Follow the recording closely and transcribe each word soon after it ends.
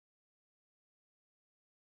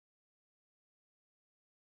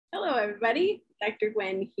Hello, everybody. Dr.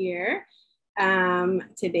 Gwenn here.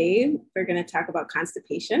 Today, we're going to talk about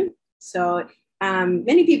constipation. So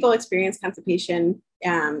many people experience constipation,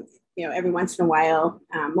 every once in a while.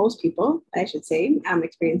 Most people, I should say,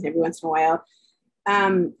 experience every once in a while.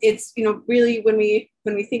 It's, really when we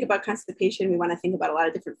think about constipation, we want to think about a lot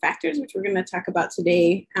of different factors, which we're going to talk about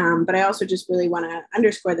today. But I also just really want to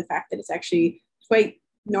underscore the fact that it's actually quite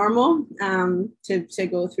normal to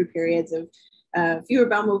go through periods of fewer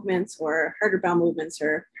bowel movements or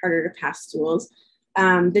harder to pass stools.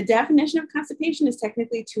 The definition of constipation is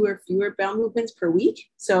technically 2 or fewer bowel movements per week.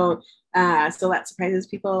 So that surprises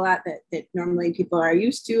people a lot that normally people are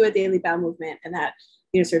used to a daily bowel movement and that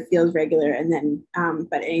sort of feels regular, and then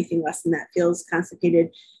but anything less than that feels constipated,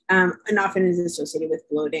 and often is associated with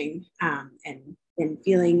bloating and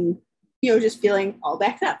feeling just feeling all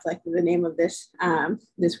backed up, like the name of this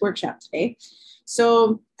workshop today.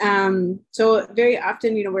 So very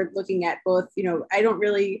often, we're looking at both, I don't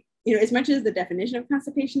really, as much as the definition of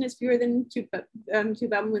constipation is fewer than two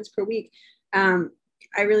bowel movements per week,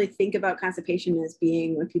 I really think about constipation as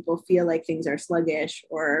being when people feel like things are sluggish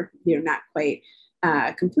or, not quite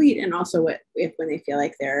complete. And also when they feel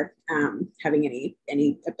like they're having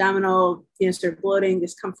any abdominal, sort of bloating,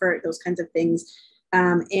 discomfort, those kinds of things.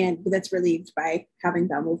 And that's relieved by having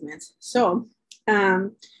bowel movements. So I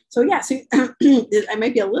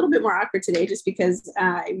might be a little bit more awkward today just because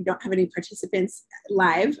we don't have any participants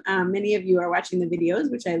live. Many of you are watching the videos,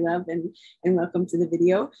 which I love, and welcome to the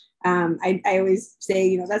video. I always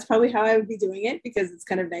say, that's probably how I would be doing it, because it's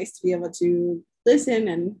kind of nice to be able to listen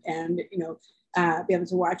and be able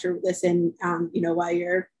to watch or listen, while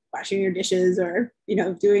you're washing your dishes or,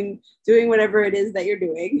 doing whatever it is that you're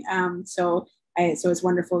doing. So it's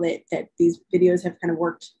wonderful that these videos have kind of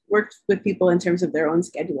worked with people in terms of their own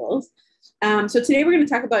schedules. So today we're going to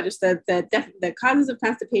talk about just the causes of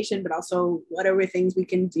constipation, but also whatever things we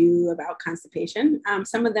can do about constipation.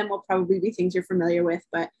 Some of them will probably be things you're familiar with,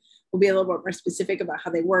 but we'll be a little bit more specific about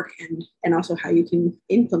how they work and also how you can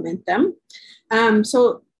implement them.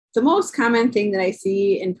 So the most common thing that I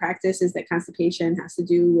see in practice is that constipation has to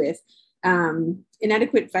do with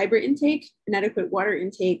inadequate fiber intake, inadequate water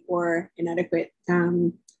intake, or inadequate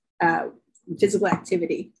physical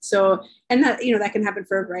activity. So, and that, that can happen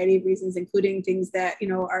for a variety of reasons, including things that,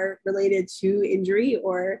 are related to injury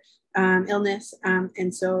or illness. Or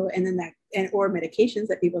medications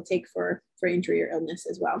that people take for injury or illness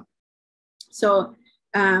as well. So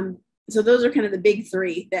those are kind of the big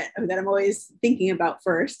 3 that I'm always thinking about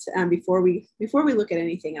first before we look at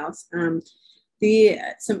anything else.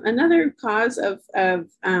 Another cause of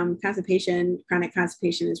constipation, chronic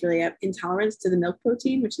constipation, is really intolerance to the milk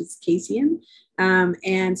protein, which is casein.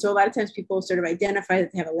 And so a lot of times people sort of identify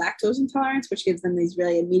that they have a lactose intolerance, which gives them these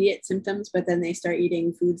really immediate symptoms, but then they start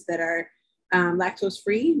eating foods that are lactose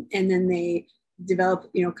free, and then they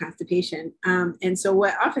develop, constipation. And so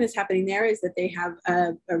what often is happening there is that they have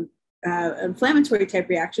a inflammatory type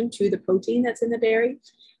reaction to the protein that's in the dairy.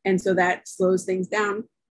 And so that slows things down.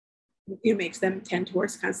 It makes them tend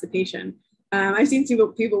towards constipation. I've seen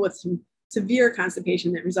people with some severe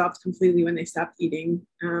constipation that resolved completely when they stopped eating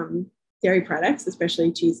dairy products,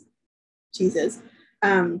 especially cheeses.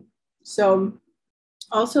 So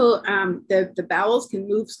also the bowels can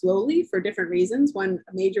move slowly for different reasons. A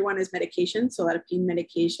major one is medication. So a lot of pain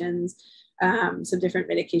medications, some different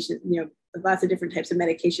medications, lots of different types of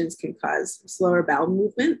medications can cause slower bowel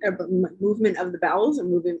movement, or movement of the bowels and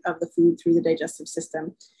movement of the food through the digestive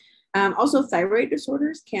system. Also, thyroid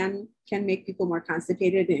disorders can make people more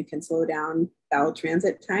constipated and can slow down bowel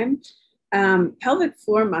transit time. Pelvic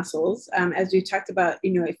floor muscles, as we talked about,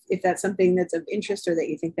 if that's something that's of interest or that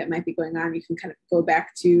you think that might be going on, you can kind of go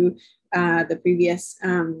back to the previous,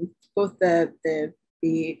 both the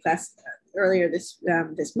class earlier this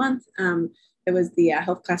month. It was the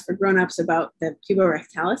health class for grown-ups about the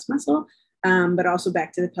puborectalis muscle, but also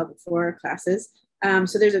back to the pelvic floor classes.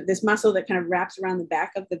 So there's this muscle that kind of wraps around the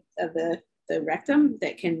back of the rectum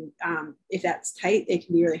that can, if that's tight, it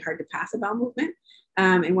can be really hard to pass a bowel movement.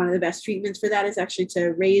 And one of the best treatments for that is actually to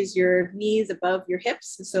raise your knees above your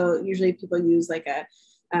hips. So usually people use like a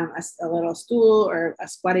little stool or a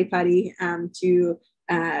squatty potty to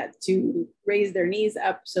raise their knees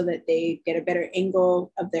up so that they get a better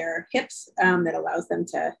angle of their hips that allows them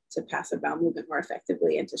to pass a bowel movement more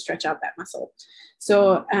effectively and to stretch out that muscle.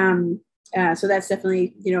 So that's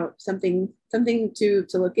definitely, something to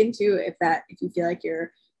look into if you feel like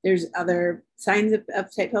there's other signs of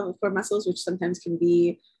tight pelvic floor muscles, which sometimes can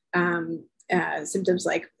be symptoms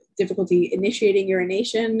like difficulty initiating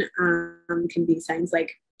urination, can be signs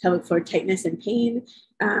like pelvic floor tightness and pain.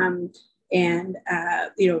 and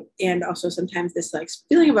also sometimes this like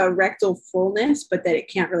feeling of a rectal fullness, but that it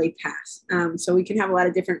can't really pass. So we can have a lot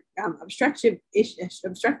of different obstructive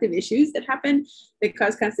issues that happen that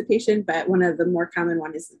cause constipation, but one of the more common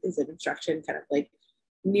one is an obstruction kind of like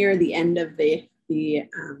near the end of the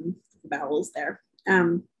bowels there.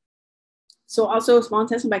 So also small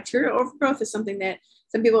intestinal bacterial overgrowth is something that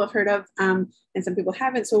some people have heard of and some people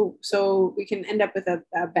haven't. So we can end up with a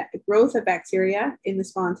growth of bacteria in the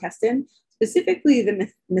small intestine, specifically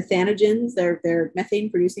the methanogens, they're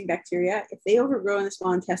methane producing bacteria. If they overgrow in the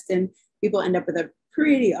small intestine, people end up with a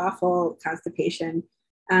pretty awful constipation.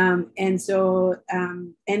 And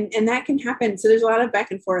that can happen. So there's a lot of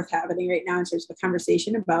back and forth happening right now in terms of a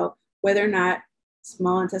conversation about whether or not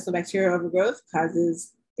small intestinal bacterial overgrowth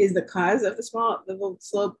is the cause of the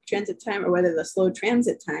slow transit time, or whether the slow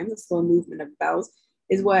transit time, the slow movement of the bowels,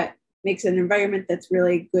 is what makes an environment that's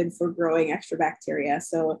really good for growing extra bacteria.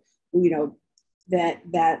 So,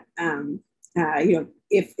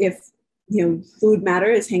 if food matter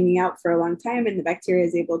is hanging out for a long time and the bacteria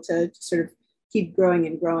is able to sort of keep growing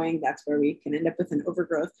and growing, that's where we can end up with an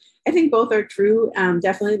overgrowth. I think both are true.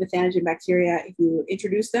 Definitely the methanogen bacteria, if you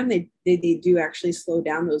introduce them, they do actually slow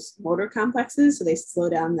down those motor complexes. So they slow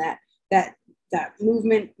down that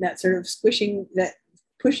movement, that sort of squishing, that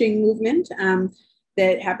pushing movement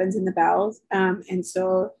that happens in the bowels.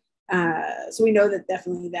 So we know that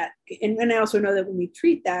definitely that, and I also know that when we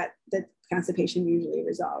treat that constipation usually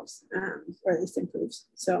resolves, or at least improves.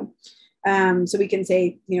 So we can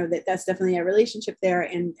say, that's definitely a relationship there,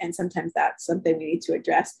 and sometimes that's something we need to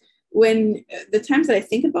address. When the times that I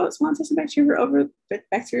think about small intestinal bacterial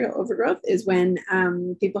overgrowth is when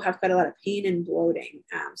people have quite a lot of pain and bloating.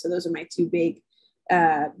 So those are my two big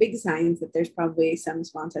signs that there's probably some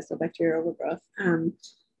small intestinal bacterial overgrowth.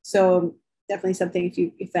 So definitely something,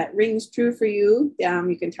 if that rings true for you,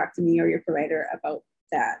 you can talk to me or your provider about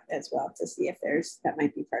that as well to see if that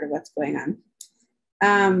might be part of what's going on.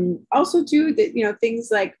 Also too, that, things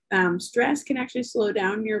like stress can actually slow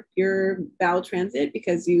down your bowel transit,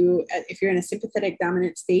 because if you're in a sympathetic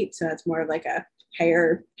dominant state, so it's more of like a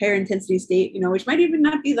higher intensity state, which might even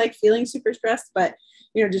not be like feeling super stressed, but,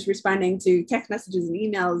 just responding to text messages and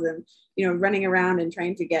emails and, running around and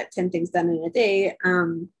trying to get 10 things done in a day.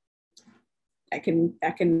 That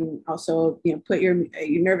can also, put your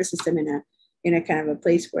nervous system in a kind of a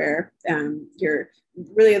place where you're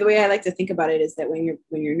really, the way I like to think about it is that when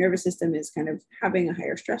your nervous system is kind of having a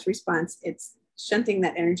higher stress response, it's shunting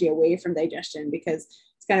that energy away from digestion, because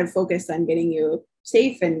it's kind of focused on getting you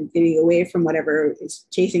safe and getting away from whatever is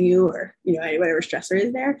chasing you, or whatever stressor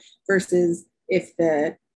is there, versus if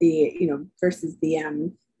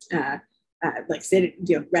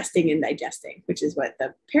resting and digesting, which is what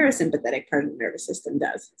the parasympathetic part of the nervous system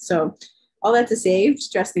does. So all that to say,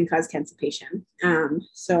 stress can cause constipation. And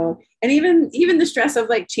even the stress of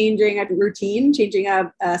like changing a routine, changing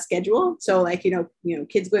a schedule. So like,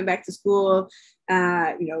 kids going back to school,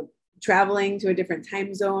 traveling to a different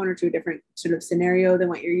time zone or to a different sort of scenario than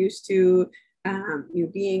what you're used to.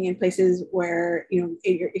 Being in places where,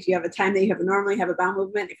 if you have a time that you normally have a bowel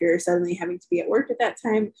movement, if you're suddenly having to be at work at that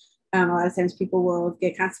time, a lot of times people will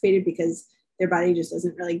get constipated because their body just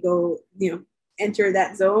doesn't really go, enter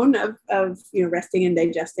that zone of resting and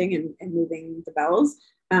digesting and moving the bowels.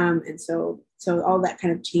 So all that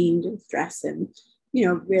kind of change and stress and,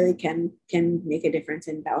 really can make a difference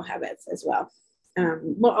in bowel habits as well. A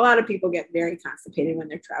lot of people get very constipated when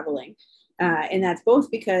they're traveling. And that's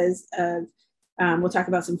both because of, we'll talk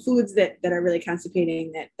about some foods that are really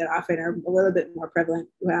constipating that often are a little bit more prevalent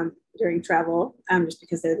during travel, just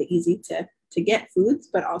because they're the easy to get foods,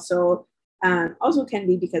 but also can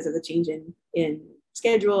be because of the change in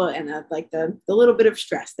schedule and the little bit of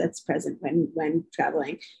stress that's present when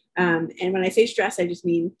traveling. And when I say stress, I just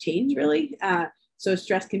mean change, really. So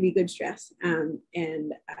stress can be good stress, and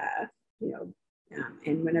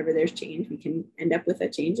whenever there's change, we can end up with a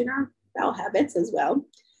change in our bowel habits as well.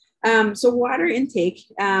 So water intake,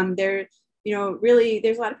 really,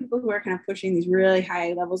 there's a lot of people who are kind of pushing these really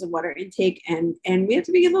high levels of water intake, and we have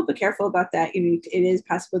to be a little bit careful about that. It is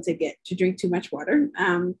possible to drink too much water,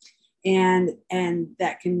 and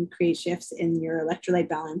that can create shifts in your electrolyte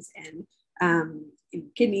balance and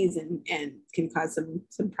in kidneys and can cause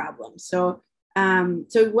some problems. So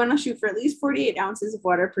we want to shoot for at least 48 ounces of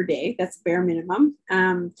water per day. That's bare minimum.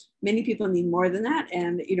 Many people need more than that.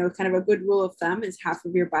 And, kind of a good rule of thumb is half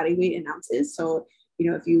of your body weight in ounces. So,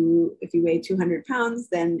 if you weigh 200 pounds,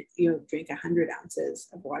 then, drink 100 ounces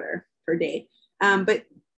of water per day. But,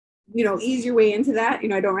 ease your way into that.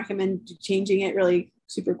 I don't recommend changing it really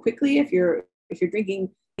super quickly. If you're drinking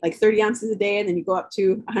like 30 ounces a day, and then you go up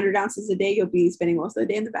to 100 ounces a day, you'll be spending most of the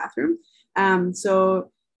day in the bathroom.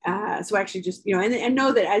 So actually just, and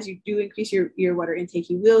know that as you do increase your water intake,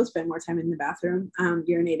 you will spend more time in the bathroom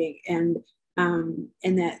urinating, and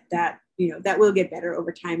that will get better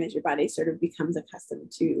over time as your body sort of becomes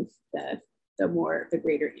accustomed to the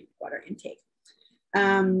greater water intake.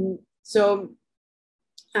 Some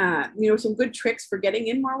good tricks for getting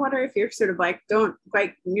in more water if you're sort of like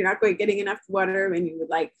you're not quite getting enough water and you would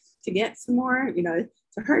like to get some more.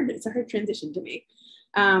 It's a hard transition to make.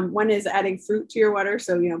 One is adding fruit to your water.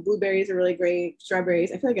 So, blueberries are really great.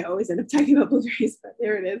 Strawberries. I feel like I always end up talking about blueberries, but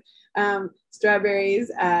there it is.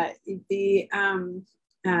 Strawberries.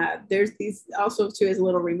 There's these also too, as a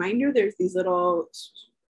little reminder, there's these little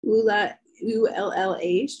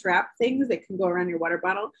ULLA strap things that can go around your water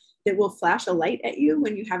bottle that will flash a light at you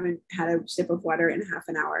when you haven't had a sip of water in half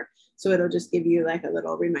an hour. So it'll just give you like a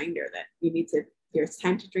little reminder that it's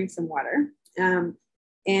time to drink some water. And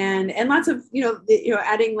lots of,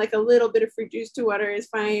 adding like a little bit of fruit juice to water is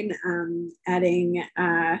fine. Adding,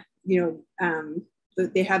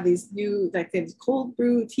 they have these new, like these cold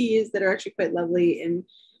brew teas that are actually quite lovely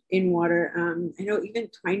in water. I know even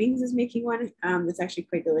Twinings is making one that's actually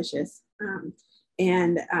quite delicious.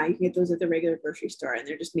 And you can get those at the regular grocery store, and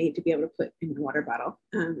they're just made to be able to put in a water bottle.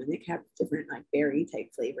 And they have different like berry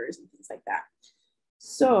type flavors and things like that.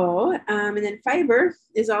 So, and then fiber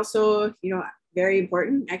is also, very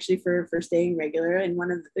important actually for staying regular. And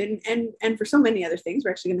and for so many other things.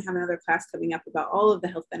 We're actually going to have another class coming up about all of the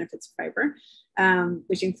health benefits of fiber,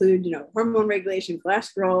 which include, hormone regulation,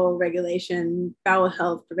 cholesterol regulation, bowel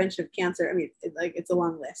health, prevention of cancer. I mean, it's a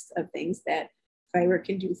long list of things that fiber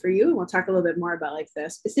can do for you. And we'll talk a little bit more about like the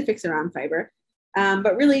specifics around fiber.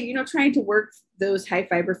 But really, trying to work those high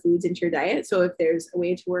fiber foods into your diet. So if there's a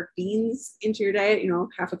way to work beans into your diet,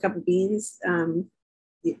 half a cup of beans.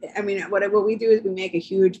 I mean, what we do is we make a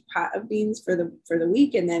huge pot of beans for the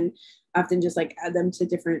week, and then often just like add them to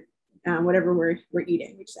different whatever we're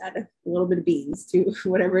eating. We just add a little bit of beans to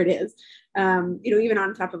whatever it is. Even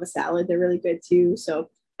on top of a salad, they're really good too.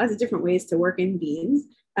 So lots of different ways to work in beans.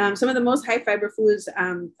 Some of the most high fiber foods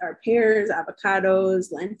are pears,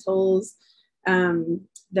 avocados, lentils. A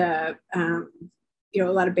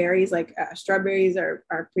lot of berries like strawberries are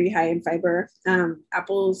pretty high in fiber.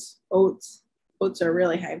 Apples, oats are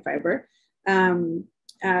really high in fiber. And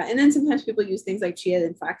then sometimes people use things like chia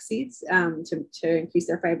and flax seeds to increase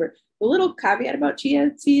their fiber. The little caveat about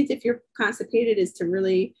chia seeds, if you're constipated, is to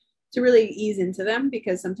really ease into them,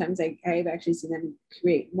 because sometimes I've actually seen them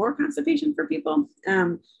create more constipation for people.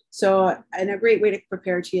 And a great way to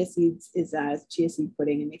prepare chia seeds is chia seed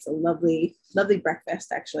pudding. It makes a lovely, lovely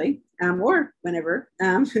breakfast actually, or whenever.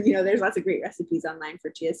 There's lots of great recipes online for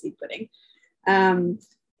chia seed pudding.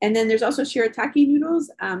 And then there's also shirataki noodles.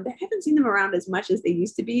 I haven't seen them around as much as they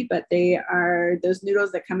used to be, but they are those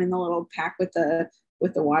noodles that come in the little pack with the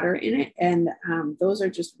water in it. And those are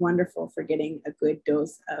just wonderful for getting a good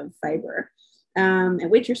dose of fiber. And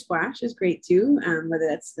winter squash is great too, whether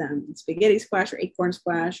that's spaghetti squash or acorn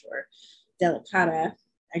squash or delicata.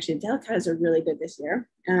 Actually, delicatas are really good this year.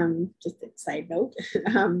 Just a side note.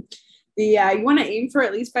 You want to aim for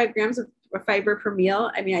at least 5 grams of fiber per meal.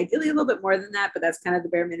 I mean, ideally a little bit more than that, but that's kind of the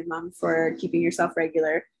bare minimum for keeping yourself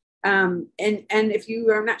regular. And if you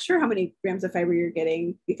are not sure how many grams of fiber you're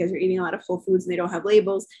getting because you're eating a lot of whole foods and they don't have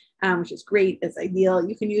labels, which is great, that's ideal,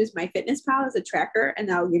 you can use MyFitnessPal as a tracker, and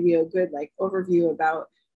that'll give you a good like overview about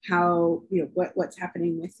how, what's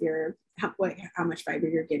happening with how much fiber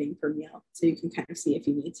you're getting per meal. So you can kind of see if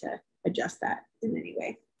you need to adjust that in any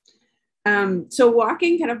way. So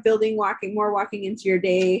walking, kind of building more walking into your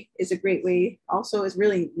day is a great way, also is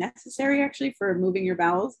really necessary actually for moving your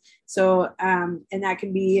bowels. So, and that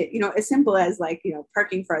can be, as simple as like,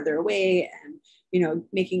 parking farther away and,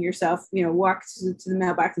 making yourself, walk to the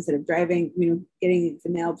mailbox instead of driving, getting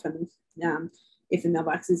the mail from, if the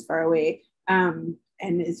mailbox is far away, and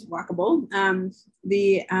is walkable.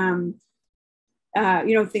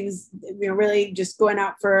 Things, really just going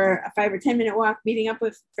out for a 5 or 10 minute walk, meeting up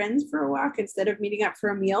with friends for a walk instead of meeting up for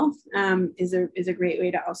a meal, is a great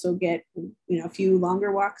way to also get, a few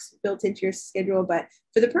longer walks built into your schedule. But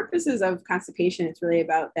for the purposes of constipation, it's really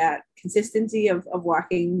about that consistency of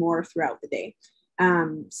walking more throughout the day.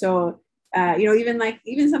 Even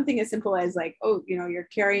something as simple as like, you're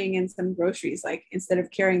carrying in some groceries, like instead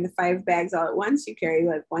of carrying the 5 bags all at once, you carry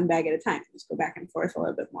like 1 bag at a time, just go back and forth a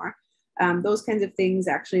little bit more. Those kinds of things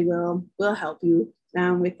actually will help you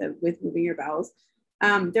with moving your bowels.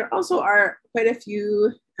 There also are quite a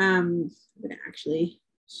few, I'm going to actually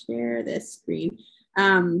share this screen.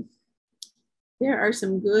 there are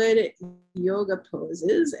some good yoga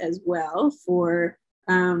poses as well for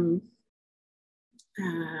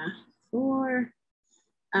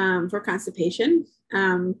constipation.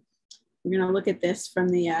 We're going to look at this from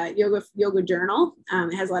the yoga journal.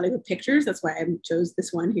 It has a lot of good pictures. That's why I chose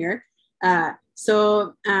this one here.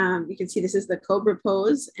 So you can see this is the cobra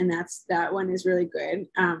pose, and that one is really good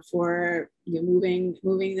for moving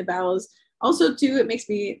the bowels. Also, too, it makes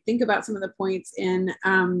me think about some of the points in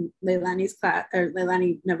Leilani's class, or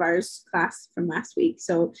Leilani Navar's class from last week.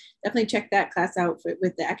 So definitely check that class out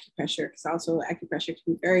with the acupressure, because also acupressure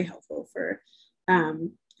can be very helpful for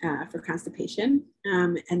constipation.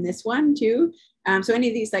 And this one too. So any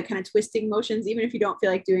of these like kind of twisting motions, even if you don't feel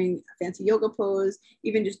like doing a fancy yoga pose,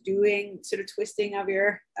 even just doing sort of twisting of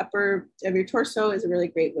your torso is a really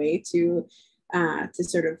great way to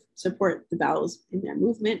sort of support the bowels in their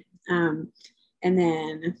movement. And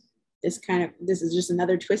then this is just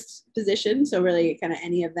another twist position. So really kind of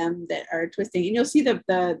any of them that are twisting, and you'll see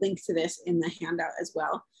the link to this in the handout as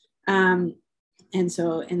well. And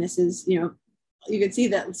this is, you can see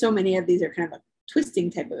that so many of these are kind of a twisting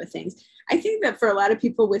type of things. I think that for a lot of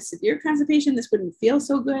people with severe constipation, this wouldn't feel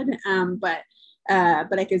so good, but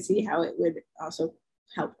I could see how it would also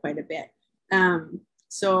help quite a bit. And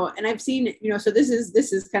I've seen, so this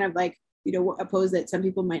is kind of like, a pose that some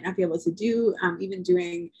people might not be able to do. Even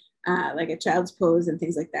doing like a child's pose and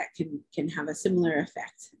things like that can have a similar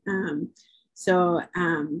effect. And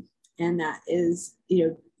that is,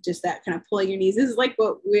 just that kind of pulling your knees. This is like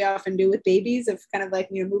what we often do with babies, of kind of like,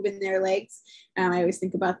 moving their legs. I always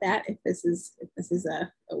think about that if this is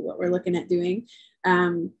what we're looking at doing.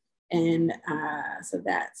 So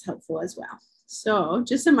that's helpful as well. So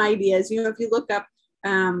just some ideas, if you look up,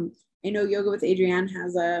 I know Yoga with Adrienne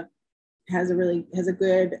has a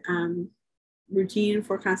good routine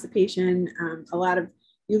for constipation.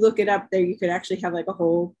 You look it up there, you could actually have like a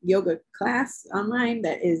whole yoga class online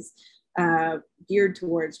that is geared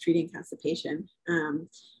towards treating constipation.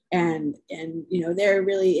 And there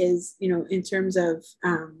really is, in terms of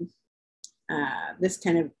this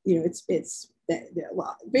kind of,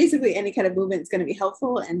 well, basically any kind of movement is going to be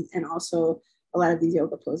helpful. And also a lot of these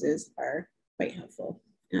yoga poses are quite helpful.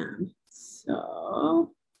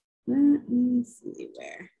 So let me see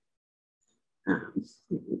where,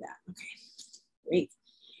 do that. Okay, great.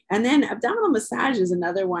 And then abdominal massage is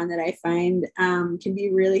another one that I find can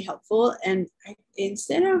be really helpful. And I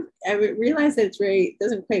realized that it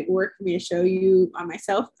doesn't quite work for me to show you on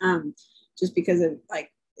myself, just because of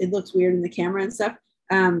like, it looks weird in the camera and stuff.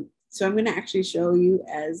 So I'm going to actually show you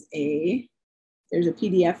there's a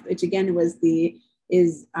PDF, which again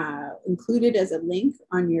is included as a link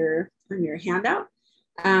on your handout.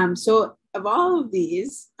 So of all of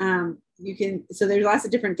these, so there's lots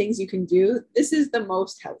of different things you can do. This is the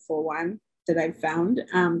most helpful one that I've found,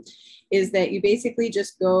 is that you basically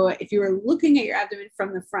just go, if you were looking at your abdomen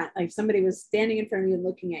from the front, like somebody was standing in front of you and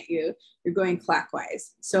looking at you, you're going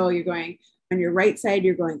clockwise. So you're going on your right side,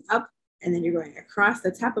 you're going up, and then you're going across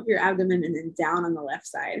the top of your abdomen and then down on the left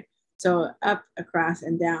side. So up, across,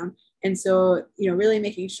 and down. And so, really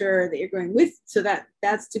making sure that you're going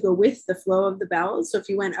that's to go with the flow of the bowels. So if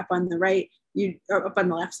you went up on the right, or up on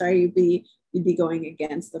the left, sorry, you'd be going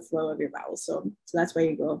against the flow of your bowels. So that's why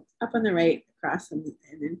you go up on the right, across, and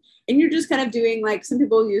you're just kind of doing, like, some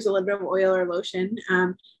people use a little bit of oil or lotion,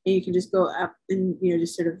 and you can just go up and,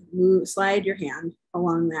 just sort of slide your hand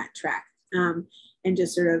along that track, and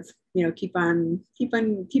just sort of, keep on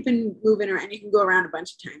moving around. And you can go around a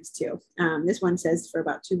bunch of times too. This one says for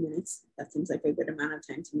about 2 minutes. That seems like a good amount of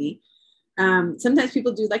time to me. Sometimes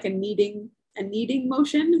people do like a kneading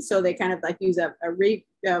motion. So they kind of like use a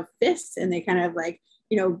fist, and they kind of like,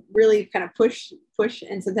 really kind of push.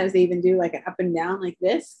 And sometimes they even do like an up and down, like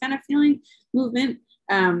this kind of feeling movement.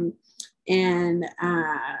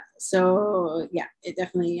 So yeah, it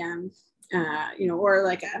definitely,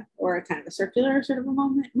 or a kind of a circular sort of a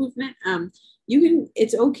movement.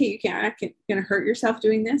 It's okay. You can't gonna hurt yourself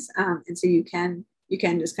doing this. And so you can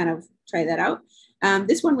just kind of try that out.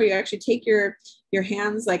 This one where you actually take your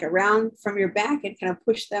hands like around from your back and kind of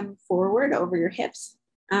push them forward over your hips.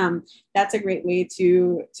 That's a great way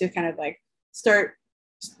to kind of like start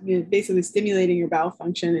basically stimulating your bowel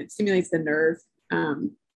function. It stimulates the nerve.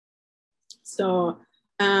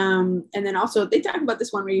 And then also they talk about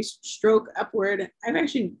this one where you stroke upward. I've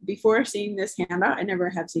actually, before seeing this handout, I never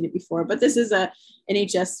have seen it before, but this is a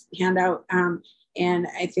NHS handout. And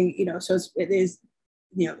I think, so it is,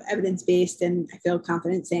 evidence-based, and I feel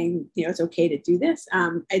confident saying, it's okay to do this.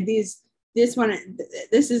 This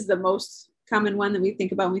is the most common one that we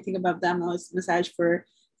think about when we think about abdominal massage for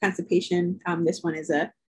constipation. This one is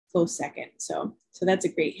a close second. So that's a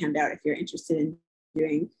great handout if you're interested in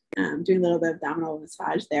doing a little bit of abdominal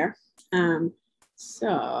massage there. So,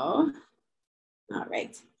 all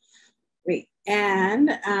right, great.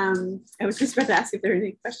 And I was just about to ask if there are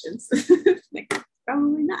any questions. Like,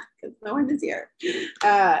 probably not, because no one is here.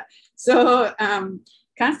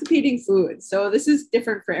 Constipating food. So this is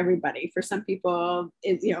different for everybody. For some people,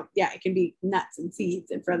 it can be nuts and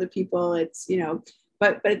seeds, and for other people, it's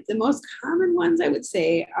but the most common ones I would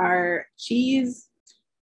say are cheese,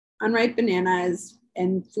 unripe bananas,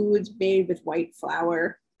 and foods made with white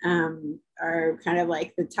flour. Are kind of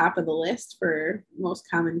like the top of the list for most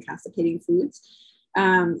common constipating foods.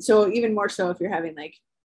 So even more so if you're having like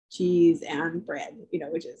cheese and bread,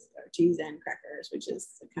 which is cheese and crackers, which is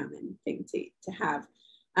a common thing to have.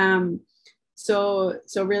 So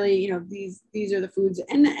really, these are the foods,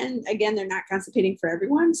 and again, they're not constipating for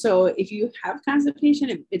everyone. So if you have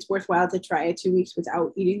constipation, it's worthwhile to try 2 weeks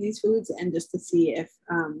without eating these foods, and just to see if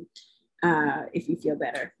you feel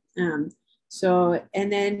better. And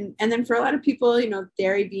then for a lot of people,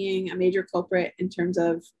 dairy being a major culprit in terms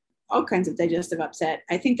of all kinds of digestive upset.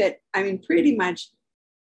 I think that, pretty much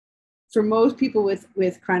for most people with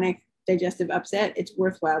chronic digestive upset, it's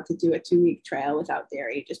worthwhile to do a 2-week trial without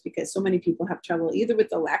dairy, just because so many people have trouble either with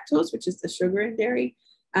the lactose, which is the sugar in dairy,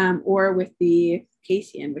 or with the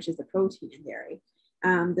casein, which is the protein in dairy.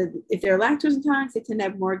 If they're lactose intolerant, they tend to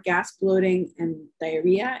have more gas, bloating, and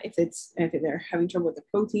diarrhea. If they're having trouble with the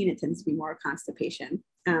protein, it tends to be more constipation.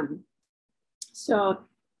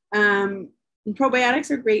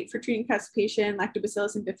 Probiotics are great for treating constipation,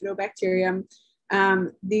 lactobacillus and bifidobacterium.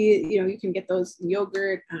 You can get those in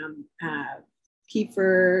yogurt,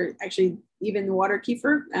 kefir, actually even the water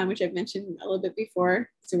kefir, which I've mentioned a little bit before.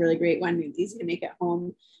 It's a really great one. It's easy to make at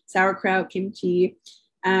home. Sauerkraut, kimchi.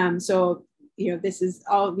 This is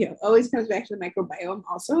all, always comes back to the microbiome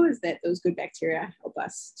also, is that those good bacteria help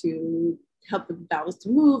us to help the bowels to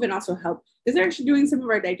move, and also help, because they're actually doing some of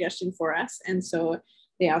our digestion for us. And so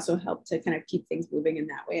they also help to kind of keep things moving in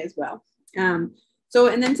that way as well.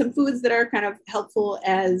 And then some foods that are kind of helpful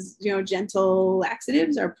as, gentle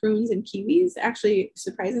laxatives are prunes and kiwis. Actually,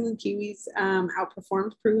 surprisingly, kiwis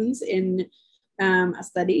outperformed prunes in a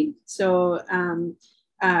study. So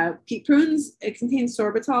prunes, it contains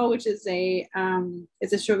sorbitol, which is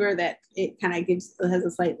it's a sugar that it kind of has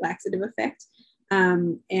a slight laxative effect.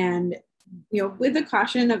 And with the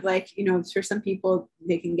caution of for some people,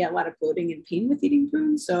 they can get a lot of bloating and pain with eating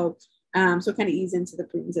prunes. So kind of ease into the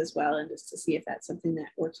prunes as well, and just to see if that's something that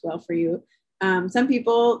works well for you. Some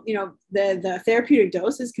people, the therapeutic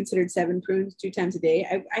dose is considered 7 prunes 2 times a day.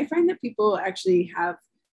 I find that people actually have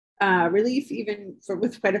relief even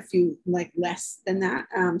with quite a few less than that.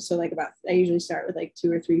 I usually start with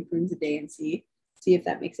 2 or 3 prunes a day and see if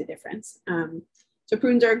that makes a difference. So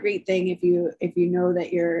prunes are a great thing if you know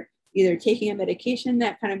that you're either taking a medication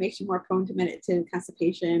that kind of makes you more prone to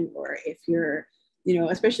constipation, or if you're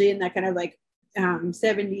especially in that kind of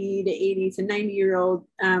 70 to 80 to 90-year-old,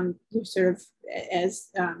 sort of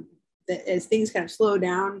as things kind of slow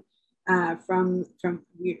down as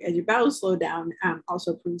your bowels slow down,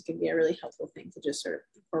 also prunes can be a really helpful thing to just sort of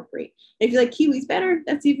incorporate. If you like kiwis better,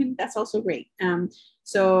 that's also great. Apparently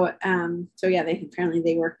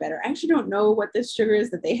they work better. I actually don't know what this sugar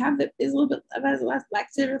is that they have that is a little bit of a less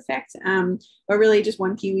laxative effect, but really just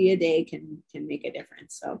 1 kiwi a day can make a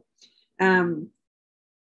difference.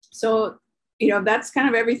 That's kind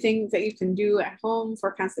of everything that you can do at home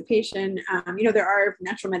for constipation. There are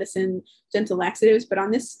natural medicine gentle laxatives, but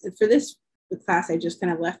for this class, I just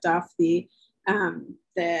kind of left off the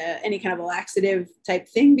any kind of a laxative type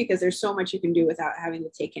thing, because there's so much you can do without having to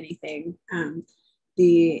take anything. And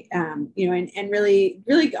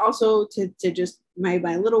really also to just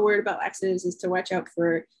my little word about laxatives is to watch out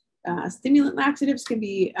for stimulant laxatives can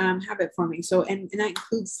be habit forming. So, and that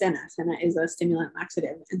includes senna. Senna is a stimulant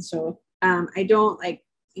laxative. And so I don't like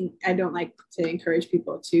to encourage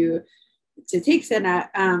people to take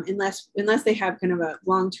senna unless they have kind of a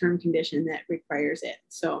long-term condition that requires it.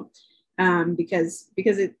 So because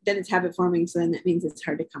then it's habit forming. So then that means it's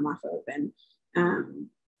hard to come off of.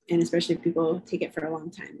 And especially if people take it for a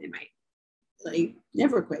long time, they might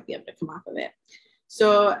never quite be able to come off of it.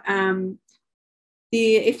 So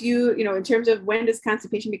if you in terms of when does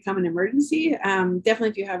constipation become an emergency, definitely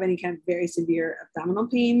if you have any kind of very severe abdominal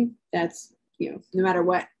pain, that's, no matter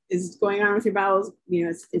what is going on with your bowels,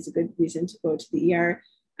 it's a good reason to go to the ER.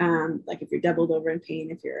 Like if you're doubled over in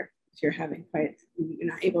pain, if you're having you're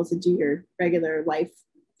not able to do your regular life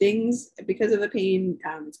things because of the pain,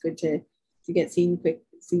 it's good to get seen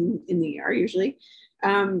in the ER usually.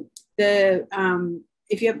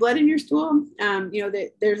 if you have blood in your stool,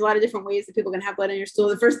 there's a lot of different ways that people can have blood in your stool.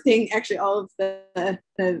 The first thing, actually, all of the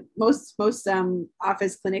most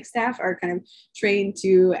office clinic staff are kind of trained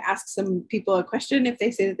to ask some people a question if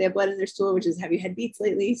they say that they have blood in their stool, which is, have you had beets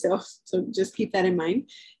lately? So just keep that in mind,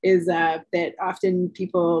 is that often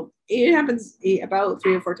people, it happens about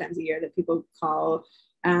 3 or 4 times a year that people call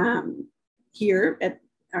here at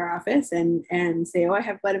our office and say, oh, I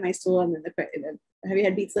have blood in my stool. And then have you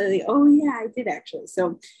had beets lately? Oh yeah, I did actually.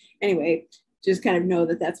 So anyway, just kind of know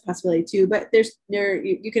that that's a possibility too. But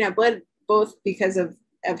you can have blood both because of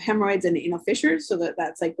hemorrhoids and anal fissures. So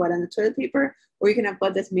that's like blood on the toilet paper, or you can have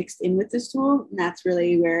blood that's mixed in with the stool. And that's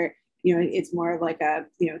really where, it's more of like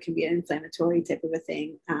it can be an inflammatory type of a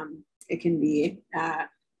thing. It can be,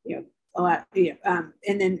 a lot,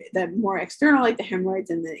 and then the more external, like the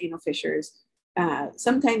hemorrhoids and the anal fissures,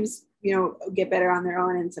 sometimes get better on their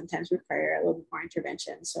own and sometimes require a little bit more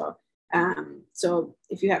intervention. So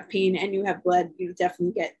if you have pain and you have blood,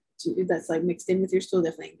 definitely get to, that's like mixed in with your stool,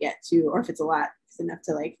 definitely get to, or if it's a lot, it's enough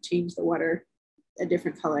to like change the water a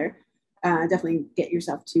different color, definitely get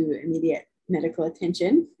yourself to immediate medical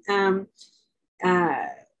attention.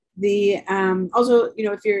 Also,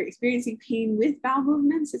 if you're experiencing pain with bowel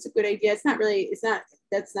movements, it's a good idea.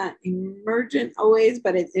 That's not emergent always,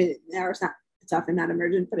 but it's often not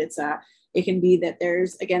emergent, but it can be that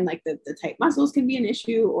there's, again, like the tight muscles can be an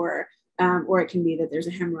issue, or it can be that there's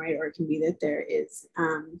a hemorrhoid, or it can be that there is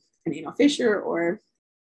an anal fissure, or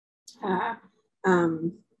a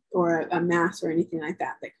mass or anything like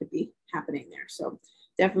that could be happening there. So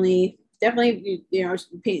definitely,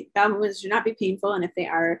 bowel movements should not be painful, and if they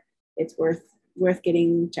are, it's worth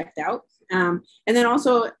getting checked out. And then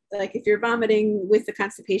also, like if you're vomiting with the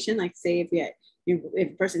constipation, like say if a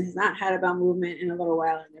person has not had a bowel movement in a little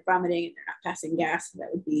while and they're vomiting and they're not passing gas, that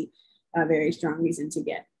would be a very strong reason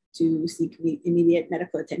to seek immediate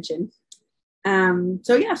medical attention.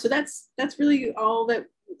 So that's really all that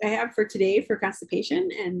I have for today for constipation.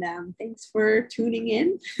 And thanks for tuning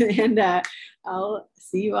in. And I'll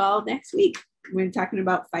see you all next week. We're talking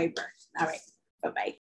about fiber. All right. Bye-bye.